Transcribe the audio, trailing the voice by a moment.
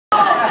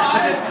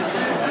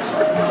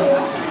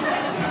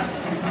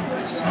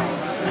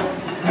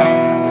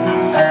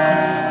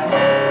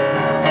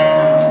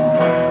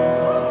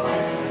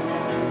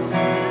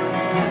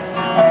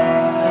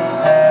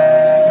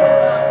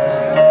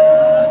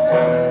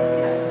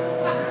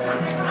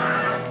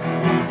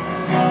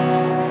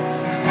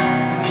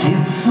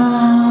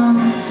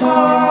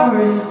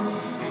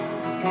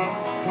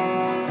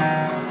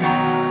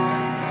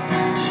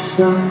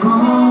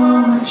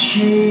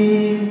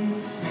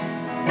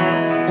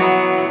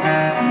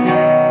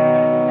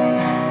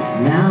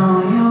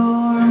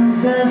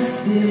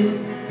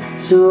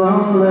So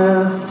I'm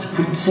left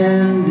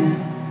pretending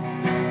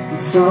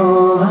it's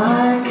all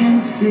I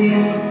can see.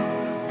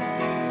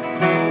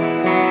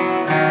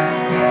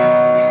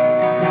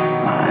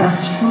 I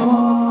asked for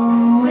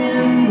a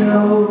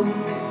window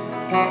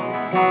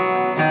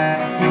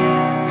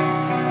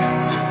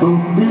to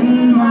open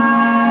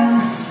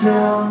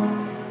myself.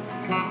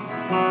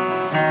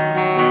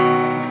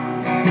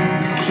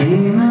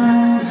 Came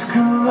as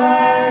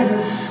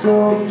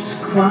kaleidoscopes,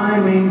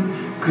 climbing,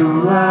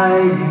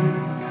 colliding.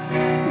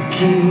 You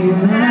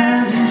came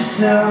as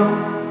yourself.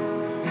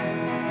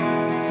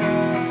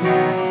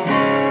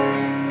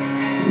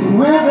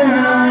 Whether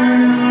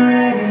I'm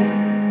ready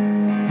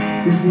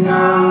is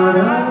not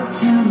up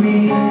to me.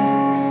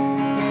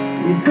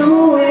 You go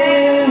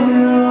where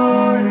we're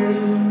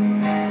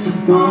ordered to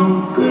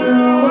bunker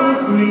or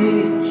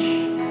breach,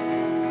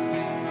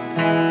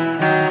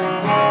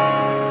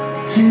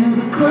 to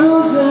the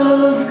close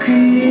of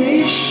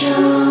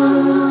creation.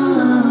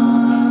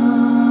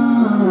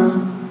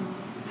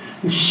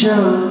 The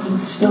shows and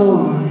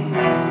stories.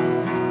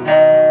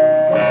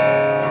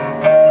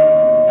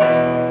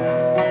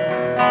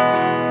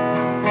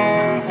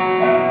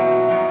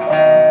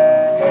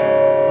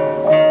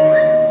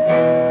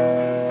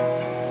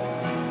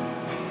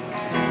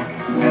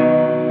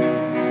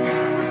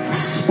 A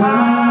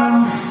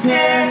spiral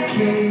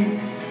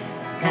staircase,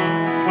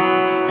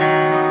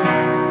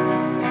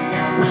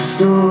 a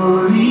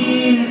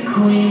story of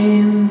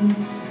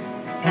queens.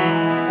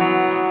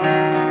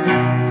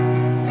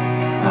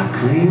 I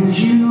claimed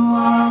you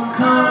all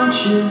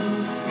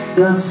conscious,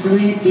 got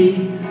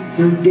sleepy,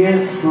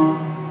 forgetful,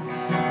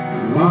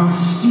 and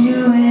lost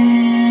you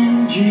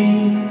in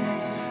dreams.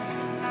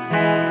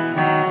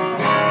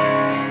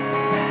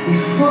 You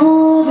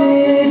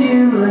folded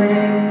your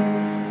leg,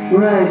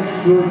 right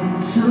foot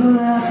to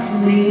left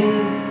knee.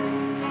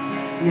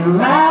 You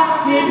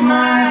laughed at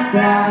my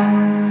back,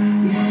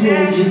 you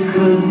said you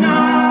could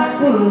not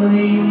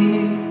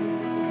believe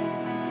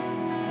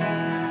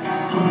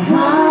how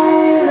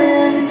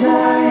violent I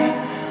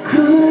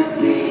could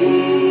be.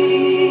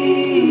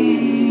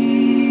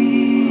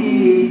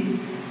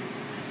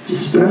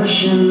 Just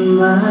brushing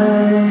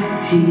my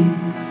teeth.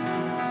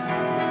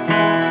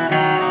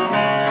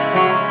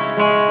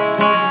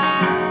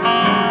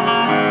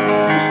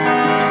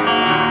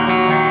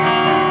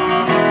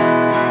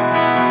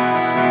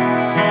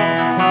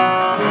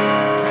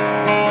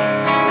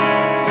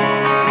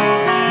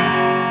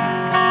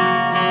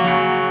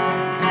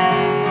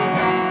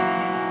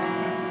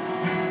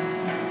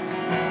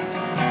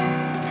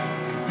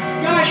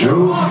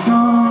 Drove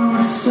from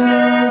the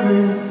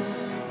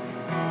service,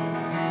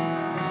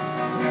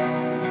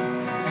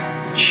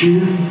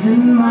 truth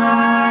in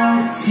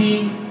my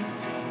teeth.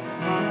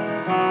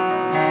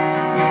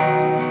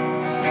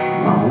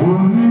 My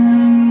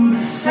woman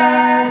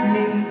beside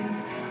me,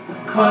 a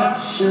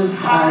clutch of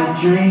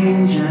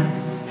hydrangea,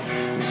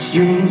 a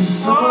strange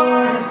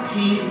sort of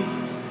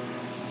peace.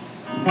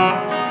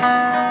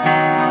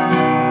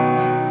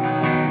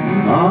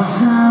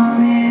 Lost, I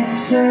made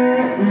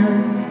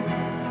certain,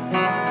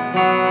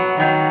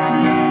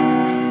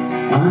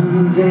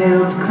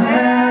 unveiled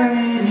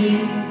clarity.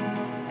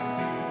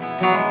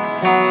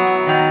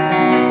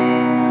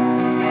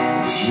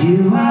 It's you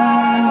I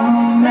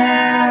will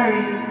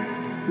marry,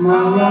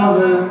 my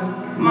lover,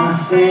 my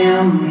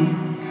family.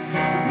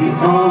 You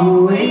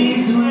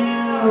always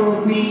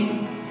will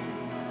be.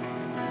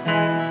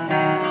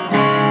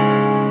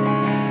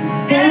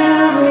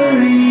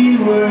 Every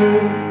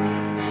word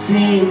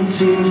seemed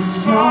too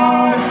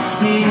small to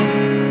speak.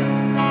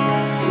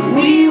 So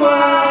we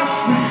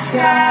watched the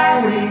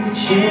sky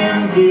reach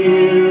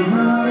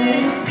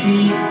ambivalent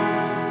peaks.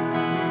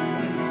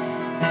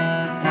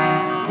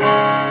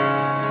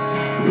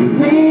 We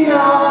made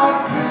our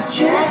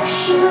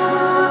projections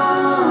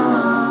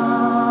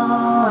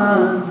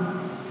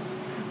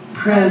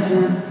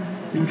present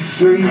and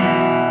free.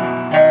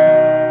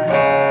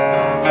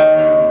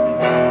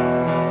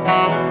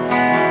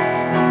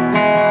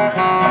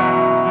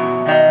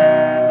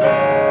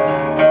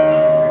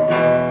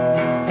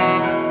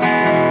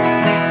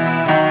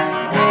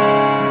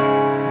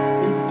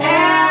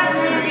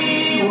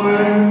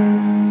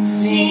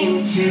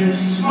 Too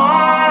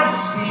small to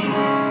speak,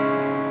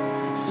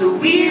 so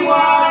we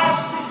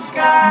watched the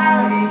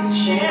sky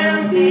reach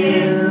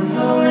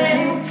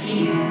ambivalent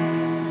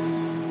peaks.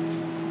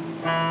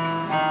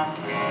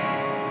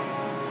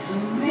 We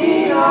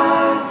made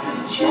our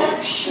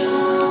projections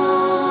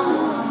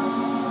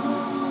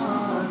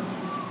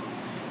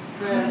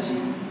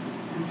present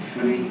and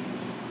free.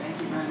 Thank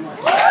you very much.